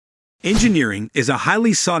Engineering is a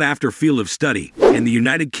highly sought-after field of study, and the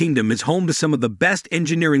United Kingdom is home to some of the best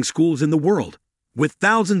engineering schools in the world, with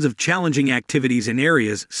thousands of challenging activities in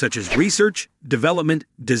areas such as research, development,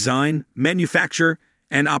 design, manufacture,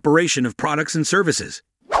 and operation of products and services.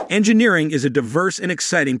 Engineering is a diverse and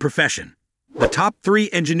exciting profession. The top 3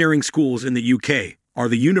 engineering schools in the UK are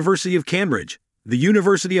the University of Cambridge, the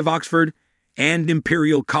University of Oxford, and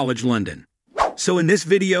Imperial College London. So in this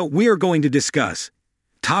video, we are going to discuss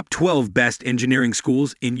Top 12 Best Engineering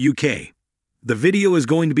Schools in UK. The video is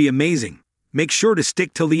going to be amazing. Make sure to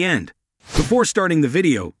stick till the end. Before starting the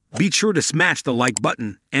video, be sure to smash the like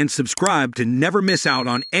button and subscribe to never miss out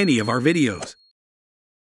on any of our videos.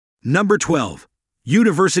 Number 12.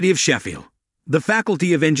 University of Sheffield. The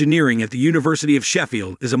Faculty of Engineering at the University of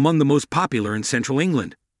Sheffield is among the most popular in Central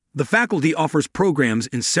England. The faculty offers programs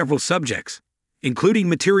in several subjects, including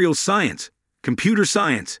materials science, computer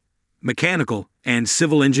science, mechanical, and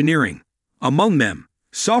civil engineering. Among them,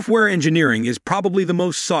 software engineering is probably the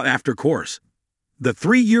most sought-after course. The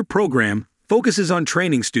 3-year program focuses on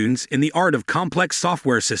training students in the art of complex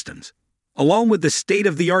software systems, along with the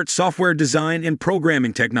state-of-the-art software design and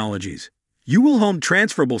programming technologies. You will hone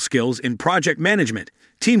transferable skills in project management,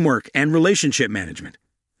 teamwork, and relationship management.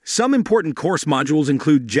 Some important course modules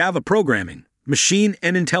include Java programming, machine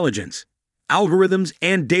and intelligence, algorithms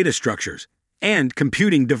and data structures, and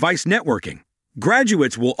computing device networking.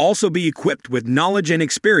 Graduates will also be equipped with knowledge and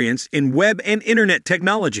experience in web and internet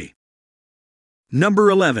technology. Number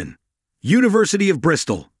 11. University of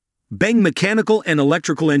Bristol. BEng Mechanical and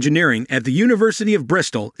Electrical Engineering at the University of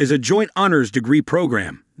Bristol is a joint honors degree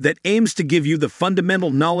program that aims to give you the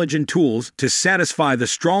fundamental knowledge and tools to satisfy the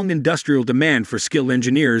strong industrial demand for skilled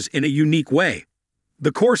engineers in a unique way.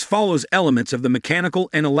 The course follows elements of the mechanical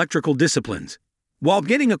and electrical disciplines, while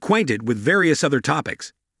getting acquainted with various other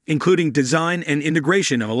topics, including design and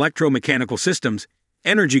integration of electromechanical systems,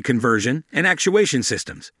 energy conversion and actuation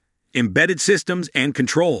systems, embedded systems and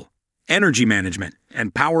control, energy management,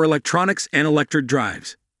 and power electronics and electric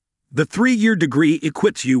drives. The 3-year degree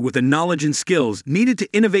equips you with the knowledge and skills needed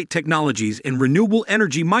to innovate technologies in renewable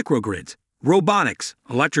energy microgrids, robotics,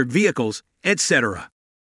 electric vehicles, etc.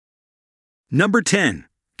 Number 10.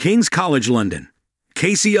 King's College London.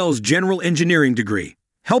 KCL's General Engineering degree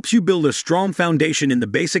helps you build a strong foundation in the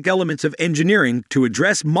basic elements of engineering to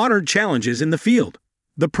address modern challenges in the field.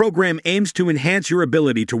 The program aims to enhance your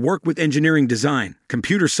ability to work with engineering design,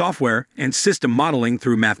 computer software, and system modeling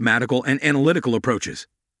through mathematical and analytical approaches.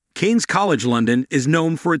 King's College London is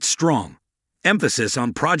known for its strong emphasis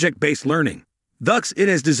on project-based learning. Thus, it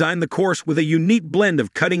has designed the course with a unique blend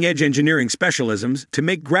of cutting-edge engineering specialisms to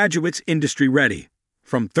make graduates industry-ready.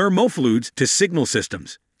 From thermofluids to signal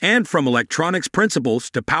systems, and from electronics principles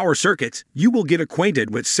to power circuits, you will get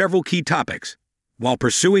acquainted with several key topics while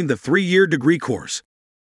pursuing the 3-year degree course.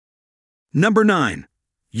 Number 9.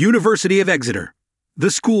 University of Exeter. The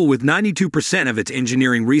school with 92% of its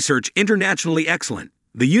engineering research internationally excellent,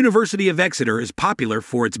 the University of Exeter is popular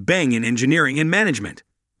for its BEng in engineering and management.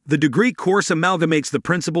 The degree course amalgamates the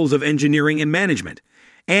principles of engineering and management,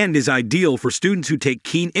 and is ideal for students who take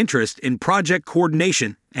keen interest in project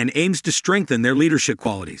coordination and aims to strengthen their leadership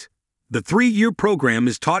qualities. The 3-year program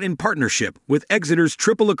is taught in partnership with Exeter's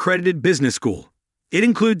triple-accredited business school. It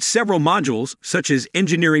includes several modules such as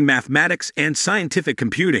engineering mathematics and scientific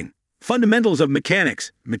computing, fundamentals of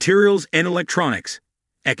mechanics, materials and electronics,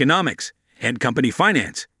 economics and company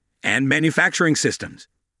finance, and manufacturing systems.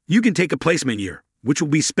 You can take a placement year, which will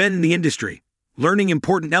be spent in the industry, learning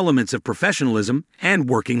important elements of professionalism and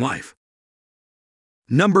working life.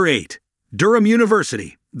 Number 8. Durham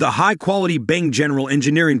University. The high-quality BEng General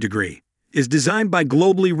Engineering degree is designed by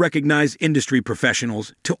globally recognized industry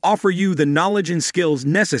professionals to offer you the knowledge and skills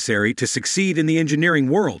necessary to succeed in the engineering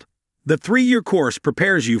world. The 3-year course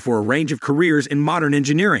prepares you for a range of careers in modern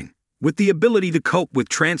engineering, with the ability to cope with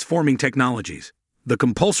transforming technologies. The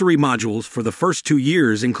compulsory modules for the first 2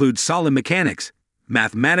 years include solid mechanics,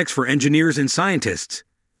 mathematics for engineers and scientists,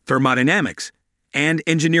 thermodynamics, and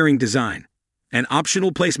engineering design. An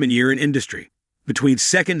optional placement year in industry, between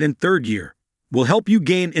 2nd and 3rd year, will help you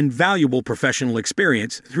gain invaluable professional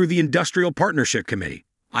experience through the Industrial Partnership Committee,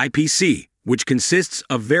 IPC, which consists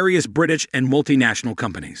of various British and multinational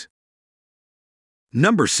companies.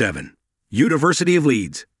 Number 7. University of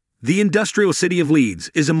Leeds. The industrial city of Leeds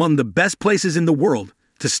is among the best places in the world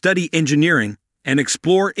to study engineering and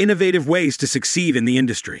explore innovative ways to succeed in the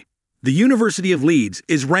industry. The University of Leeds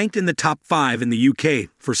is ranked in the top 5 in the UK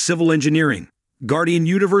for civil engineering, Guardian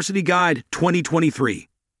University Guide 2023.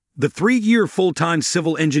 The 3-year full-time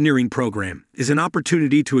civil engineering program is an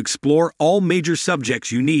opportunity to explore all major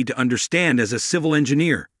subjects you need to understand as a civil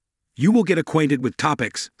engineer. You will get acquainted with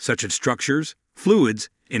topics such as structures, fluids,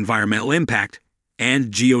 environmental impact, and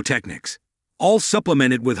geotechnics, all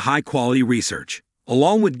supplemented with high-quality research.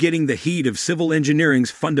 Along with getting the heat of civil engineering's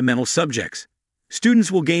fundamental subjects,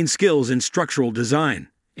 students will gain skills in structural design,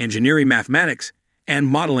 engineering mathematics, and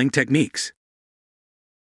modeling techniques.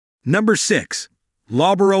 Number 6.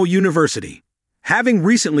 LOUGHBROUGH University. Having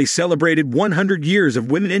recently celebrated 100 years of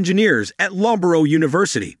women engineers at LOUGHBROUGH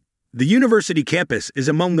University, the university campus is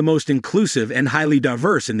among the most inclusive and highly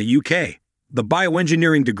diverse in the UK. The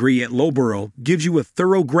bioengineering degree at Loughborough gives you a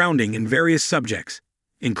thorough grounding in various subjects,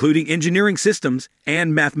 including engineering systems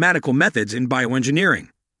and mathematical methods in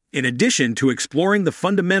bioengineering. In addition to exploring the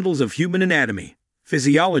fundamentals of human anatomy,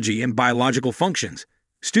 physiology, and biological functions,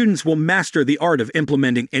 students will master the art of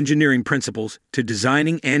implementing engineering principles to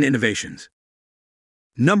designing and innovations.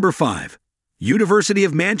 Number 5. University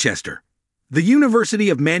of Manchester. The University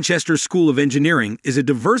of Manchester School of Engineering is a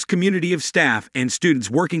diverse community of staff and students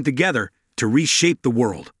working together to reshape the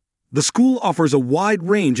world. The school offers a wide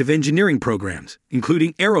range of engineering programs,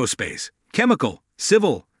 including aerospace, chemical,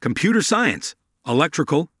 civil, computer science,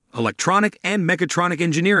 electrical, electronic, and mechatronic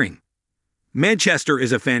engineering. Manchester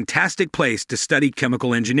is a fantastic place to study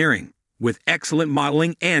chemical engineering, with excellent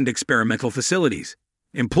modeling and experimental facilities.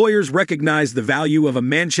 Employers recognize the value of a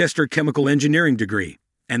Manchester chemical engineering degree,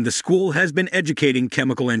 and the school has been educating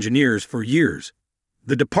chemical engineers for years.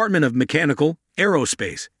 The Department of Mechanical,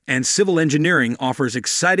 Aerospace, and Civil Engineering offers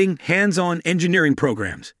exciting hands-on engineering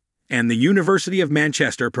programs, and the University of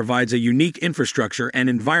Manchester provides a unique infrastructure and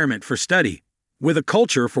environment for study, with a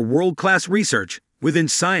culture for world-class research within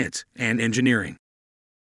science and engineering.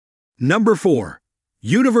 Number 4.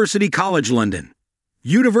 University College London.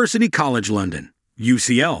 University College London,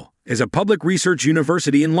 UCL, is a public research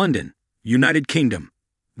university in London, United Kingdom.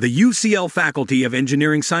 The UCL Faculty of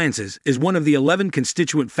Engineering Sciences is one of the 11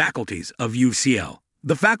 constituent faculties of UCL.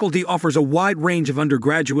 The faculty offers a wide range of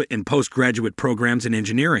undergraduate and postgraduate programs in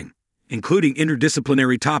engineering, including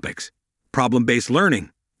interdisciplinary topics, problem-based learning,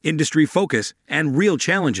 industry focus, and real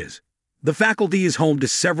challenges. The faculty is home to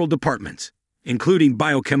several departments, including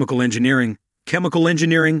biochemical engineering, chemical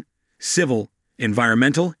engineering, civil,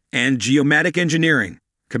 environmental, and geomatic engineering,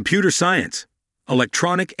 computer science,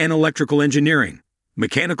 electronic and electrical engineering,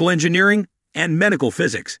 mechanical engineering, and medical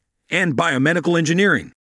physics, and biomedical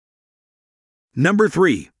engineering. Number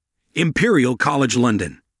 3. Imperial College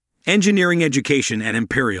London. Engineering education at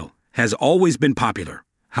Imperial has always been popular.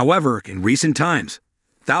 However, in recent times,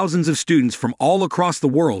 thousands of students from all across the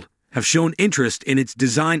world have shown interest in its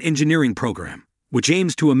design engineering program, which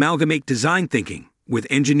aims to amalgamate design thinking with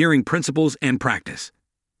engineering principles and practice.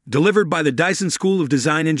 Delivered by the Dyson School of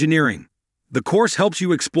Design Engineering, the course helps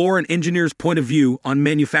you explore an engineer's point of view on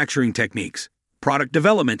manufacturing techniques, product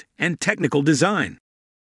development, and technical design.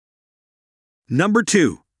 Number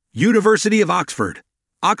 2. University of Oxford.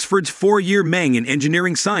 Oxford's 4-year Meng in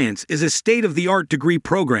Engineering Science is a state-of-the-art degree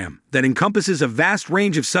program that encompasses a vast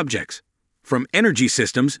range of subjects, from energy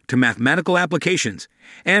systems to mathematical applications,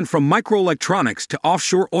 and from microelectronics to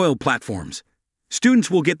offshore oil platforms.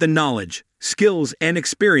 Students will get the knowledge, skills, and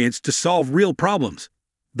experience to solve real problems.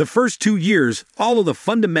 The first 2 years follow the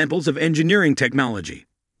fundamentals of engineering technology,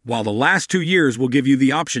 while the last 2 years will give you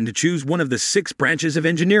the option to choose one of the 6 branches of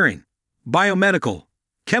engineering: biomedical,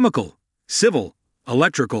 chemical, civil,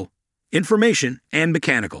 electrical, information, and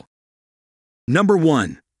mechanical. Number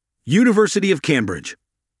 1. University of Cambridge.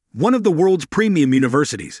 One of the world's premium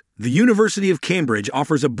universities, the University of Cambridge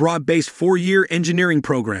offers a broad-based 4-year engineering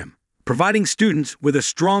program, providing students with a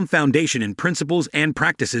strong foundation in principles and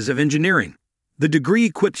practices of engineering. The degree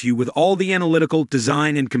equips you with all the analytical,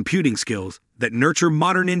 design, and computing skills that nurture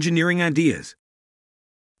modern engineering ideas.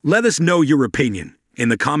 Let us know your opinion in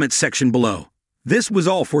the comments section below. This was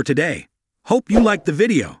all for today. Hope you liked the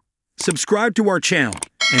video. Subscribe to our channel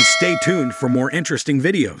and stay tuned for more interesting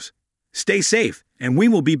videos. Stay safe, and we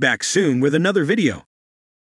will be back soon with another video.